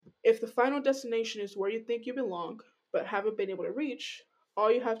If the final destination is where you think you belong, but haven't been able to reach,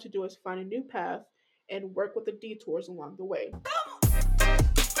 all you have to do is find a new path and work with the detours along the way.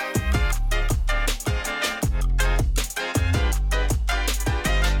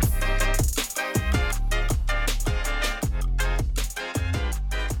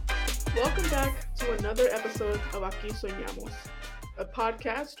 Welcome back to another episode of Aquí Soñamos, a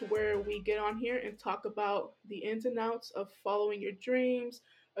podcast where we get on here and talk about the ins and outs of following your dreams,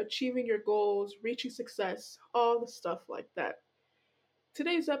 achieving your goals, reaching success, all the stuff like that.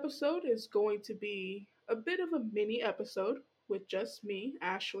 Today's episode is going to be a bit of a mini episode with just me,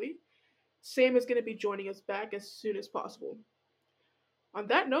 Ashley. Sam is going to be joining us back as soon as possible. On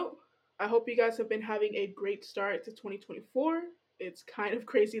that note, I hope you guys have been having a great start to 2024. It's kind of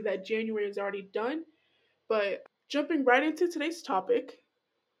crazy that January is already done, but jumping right into today's topic,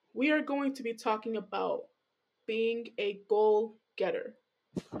 we are going to be talking about being a goal getter.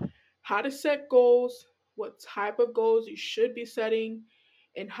 How to set goals, what type of goals you should be setting,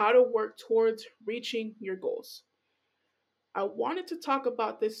 and how to work towards reaching your goals. I wanted to talk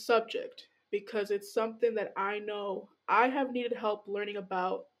about this subject because it's something that I know I have needed help learning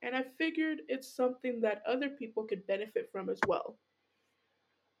about, and I figured it's something that other people could benefit from as well.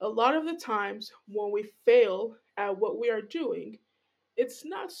 A lot of the times when we fail at what we are doing, it's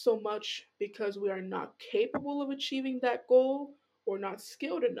not so much because we are not capable of achieving that goal or not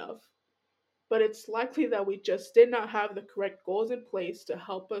skilled enough, but it's likely that we just did not have the correct goals in place to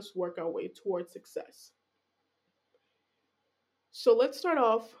help us work our way towards success. So let's start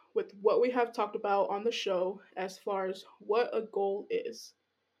off with what we have talked about on the show as far as what a goal is.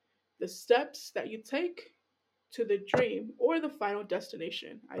 The steps that you take to the dream or the final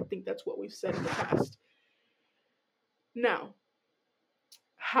destination. I think that's what we've said in the past. Now,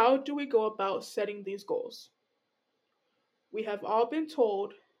 how do we go about setting these goals? We have all been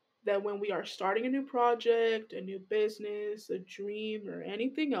told that when we are starting a new project, a new business, a dream, or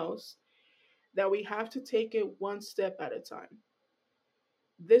anything else, that we have to take it one step at a time.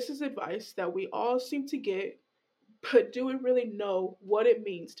 This is advice that we all seem to get, but do we really know what it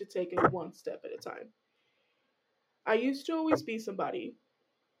means to take it one step at a time? I used to always be somebody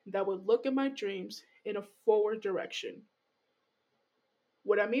that would look at my dreams in a forward direction.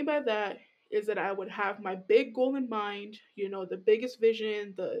 What I mean by that is that I would have my big goal in mind, the biggest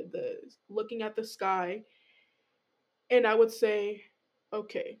vision, the looking at the sky, and I would say,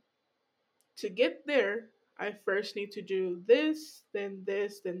 okay, to get there, I first need to do this, then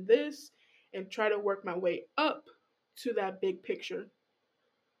this, and try to work my way up to that big picture.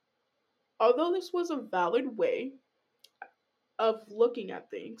 Although this was a valid way of looking at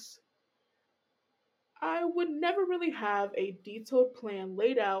things, I would never really have a detailed plan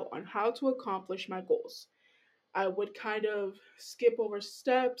laid out on how to accomplish my goals. I would kind of skip over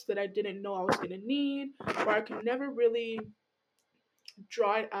steps that I didn't know I was going to need, or I could never really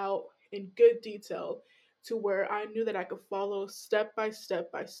draw it out in good detail to where I knew that I could follow step by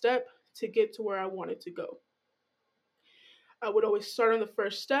step by step to get to where I wanted to go. I would always start on the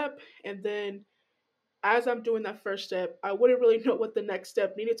first step, and then as I'm doing that first step, I wouldn't really know what the next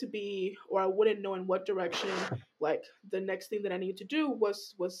step needed to be, or I wouldn't know in what direction like the next thing that I needed to do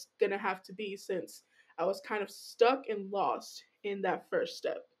was gonna have to be, since I was kind of stuck and lost in that first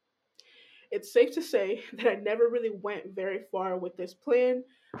step. It's safe to say that I never really went very far with this plan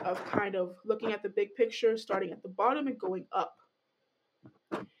of kind of looking at the big picture, starting at the bottom and going up.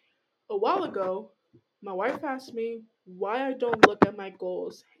 A while ago, my wife asked me why I don't look at my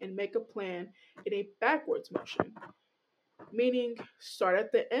goals and make a plan in a backwards motion, meaning start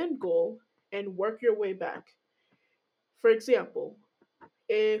at the end goal and work your way back. For example,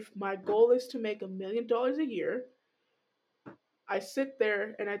 if my goal is to make $1 million a year, I sit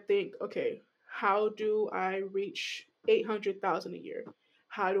there and I think, okay, how do I reach 800,000 a year?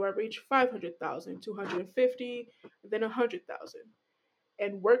 How do I reach 500,000, 250, then 100,000?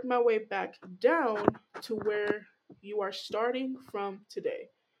 And work my way back down to where you are starting from today,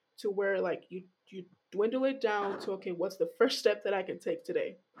 to where like you dwindle it down to, okay, what's the first step that I can take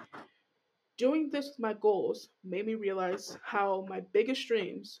today? Doing this with my goals made me realize how my biggest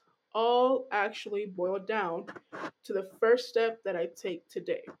dreams all actually boil down to the first step that I take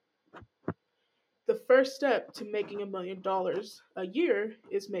today. The first step to making $1 million a year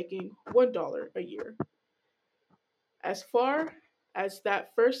is making $1 a year. As far as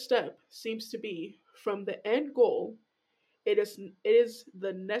that first step seems to be from the end goal, it is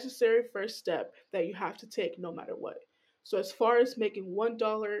the necessary first step that you have to take no matter what. So as far as making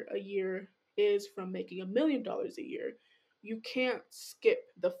 $1 a year is from making $1 million a year, you can't skip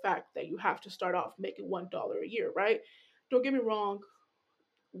the fact that you have to start off making $1 a year, right? Don't get me wrong,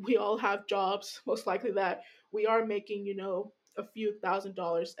 We all have jobs, most likely that we are making, a few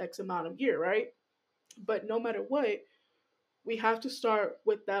 $1,000s X amount a year, right? But no matter what, we have to start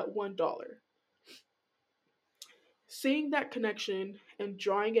with that $1. Seeing that connection and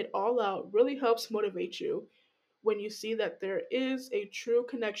drawing it all out really helps motivate you when you see that there is a true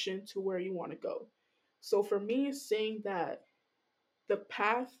connection to where you want to go. So for me, seeing that the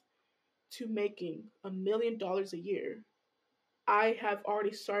path to making $1 million a year, I have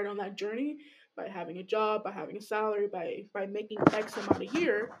already started on that journey by having a job, by having a salary, by making X amount a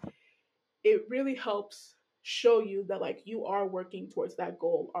year. It really helps show you that like you are working towards that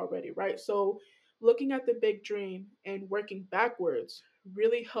goal already, right? So looking at the big dream and working backwards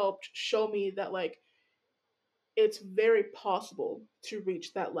really helped show me that like it's very possible to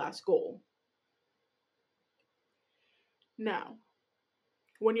reach that last goal. Now,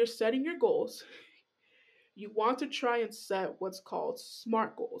 when you're setting your goals, you want to try and set what's called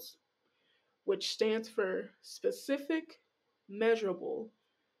SMART goals, which stands for specific, measurable,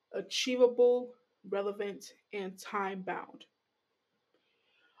 achievable, relevant, and time bound.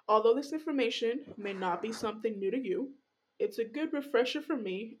 Although this information may not be something new to you, it's a good refresher for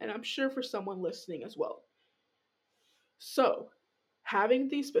me, and I'm sure for someone listening as well. So, having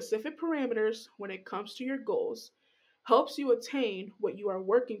these specific parameters when it comes to your goals helps you attain what you are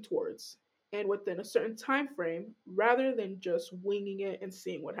working towards and within a certain time frame rather than just winging it and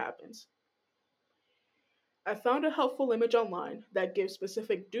seeing what happens. I found a helpful image online that gives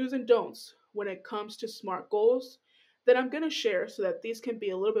specific do's and don'ts when it comes to SMART goals that I'm going to share so that these can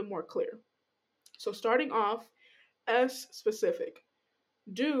be a little bit more clear. So, starting off, S specific.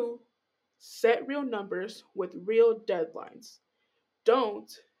 Do set real numbers with real deadlines.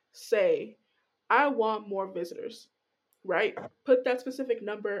 Don't say, I want more visitors, right? Put that specific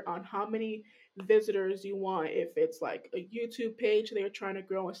number on how many visitors you want. If it's like a YouTube page they're trying to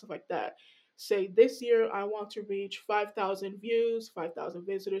grow and stuff like that. Say, this year I want to reach 5,000 views, 5,000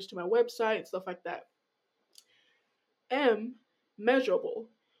 visitors to my website, stuff like that. M, measurable.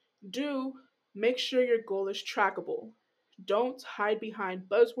 Do make sure your goal is trackable. Don't hide behind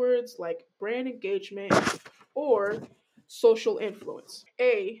buzzwords like brand engagement or social influence.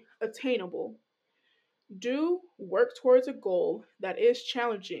 A, attainable. Do work towards a goal that is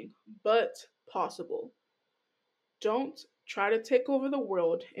challenging but possible. Don't try to take over the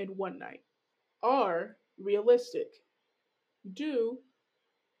world in one night. R, realistic. Do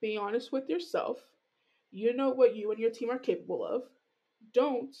be honest with yourself. You know what you and your team are capable of.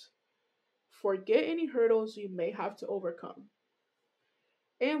 Don't forget any hurdles you may have to overcome.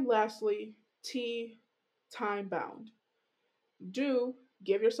 And lastly, T, time bound. Do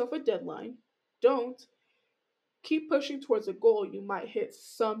give yourself a deadline. Don't keep pushing towards a goal you might hit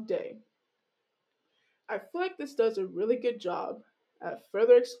someday. I feel like this does a really good job at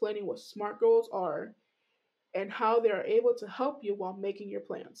further explaining what SMART goals are and how they are able to help you while making your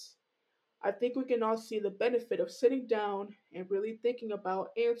plans. I think we can all see the benefit of sitting down and really thinking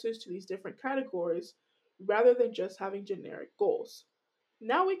about answers to these different categories rather than just having generic goals.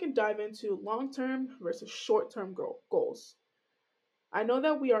 Now we can dive into long term versus short term goals. I know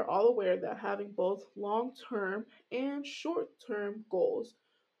that we are all aware that having both long term and short term goals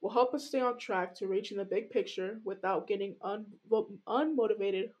will help us stay on track to reaching the big picture without getting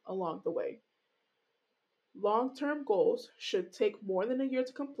unmotivated along the way. Long term goals should take more than a year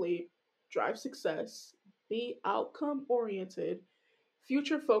to complete, drive success, be outcome oriented,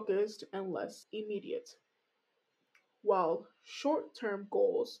 future focused, and less immediate. While short term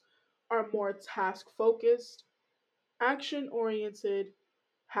goals are more task focused, action oriented,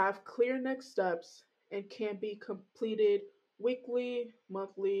 have clear next steps, and can be completed weekly,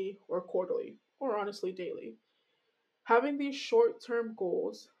 monthly, or quarterly, or honestly daily. Having these short term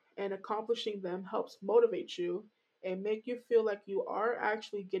goals and accomplishing them helps motivate you and make you feel like you are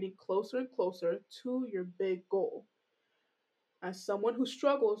actually getting closer and closer to your big goal. As someone who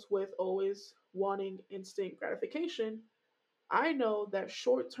struggles with always wanting instant gratification, I know that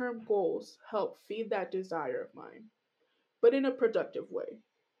short term goals help feed that desire of mine, but in a productive way.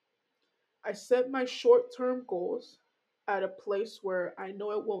 I set my short term goals at a place where I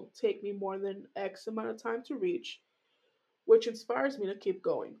know it won't take me more than X amount of time to reach, which inspires me to keep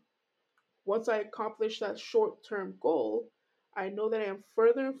going. Once I accomplish that short term goal, I know that I am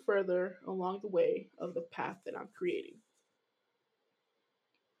further and further along the way of the path that I'm creating.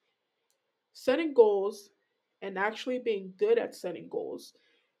 Setting goals and actually being good at setting goals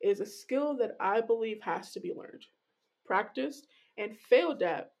is a skill that I believe has to be learned, practiced, and failed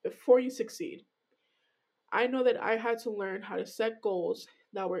at before you succeed. I know that I had to learn how to set goals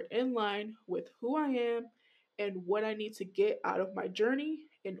that were in line with who I am and what I need to get out of my journey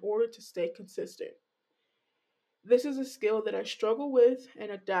in order to stay consistent. This is a skill that I struggle with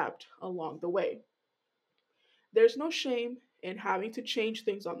and adapt along the way. There's no shame in having to change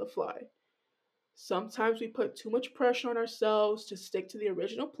things on the fly. Sometimes we put too much pressure on ourselves to stick to the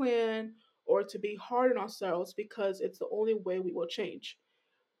original plan or to be hard on ourselves because it's the only way we will change.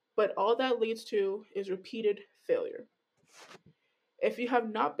 But all that leads to is repeated failure. If you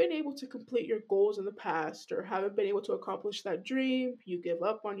have not been able to complete your goals in the past or haven't been able to accomplish that dream, you give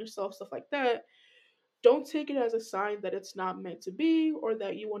up on yourself, stuff like that, don't take it as a sign that it's not meant to be or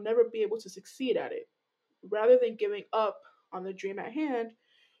that you will never be able to succeed at it. Rather than giving up on the dream at hand,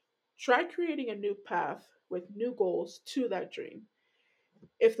 try creating a new path with new goals to that dream.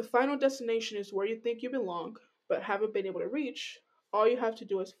 If the final destination is where you think you belong but haven't been able to reach, all you have to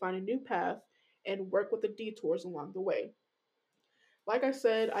do is find a new path and work with the detours along the way. Like I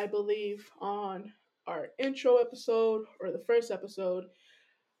said, I believe on our intro episode or the first episode,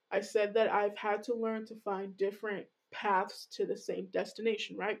 I said that I've had to learn to find different paths to the same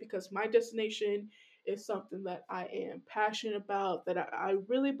destination, right? Because my destination is something that I am passionate about, that I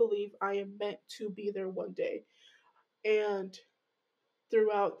really believe I am meant to be there one day. And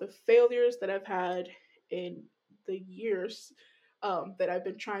throughout the failures that I've had in the years that I've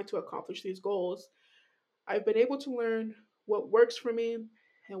been trying to accomplish these goals, I've been able to learn what works for me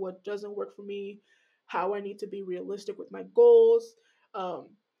and what doesn't work for me, how I need to be realistic with my goals. Um,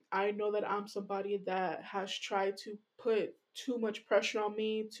 I know that I'm somebody that has tried to put too much pressure on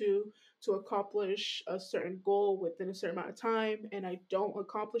me to accomplish a certain goal within a certain amount of time, and I don't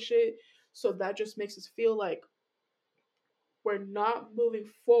accomplish it. So that just makes us feel like we're not moving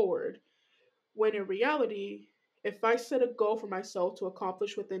forward when in reality, if I set a goal for myself to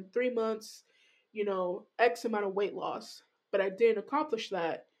accomplish within 3 months, X amount of weight loss, but I didn't accomplish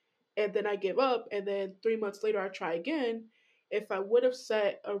that, and then I give up, and then 3 months later I try again, if I would have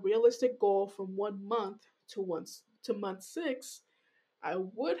set a realistic goal from 1 month to month 6, I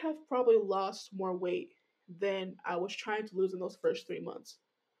would have probably lost more weight than I was trying to lose in those first 3 months.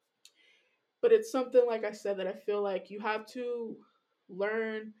 But it's something, like I said, that I feel like you have to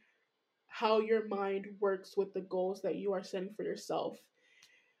learn how your mind works with the goals that you are setting for yourself.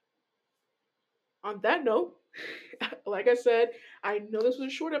 On that note, like I said, I know this was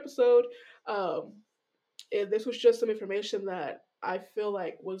a short episode. Um, and this was just some information that I feel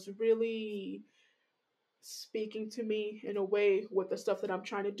like was really speaking to me in a way with the stuff that I'm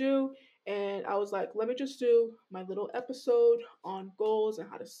trying to do. And I was like, let me just do my little episode on goals and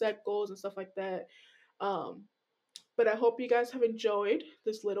how to set goals and stuff like that. Um, but I hope you guys have enjoyed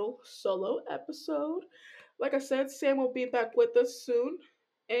this little solo episode. Like I said, Sam will be back with us soon,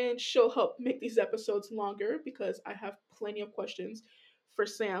 and she'll help make these episodes longer because I have plenty of questions for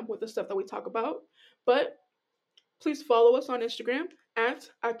Sam with the stuff that we talk about. But please follow us on Instagram at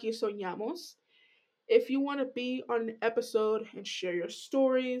Aquí Soñamos. If you want to be on an episode and share your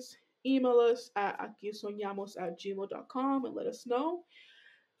stories, email us at akisoñamos@gmail.com and let us know.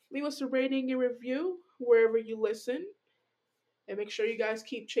 Leave us a rating and review wherever you listen. And make sure you guys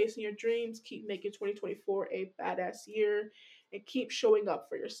keep chasing your dreams, keep making 2024 a badass year, and keep showing up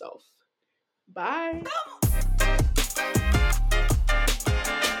for yourself. Bye.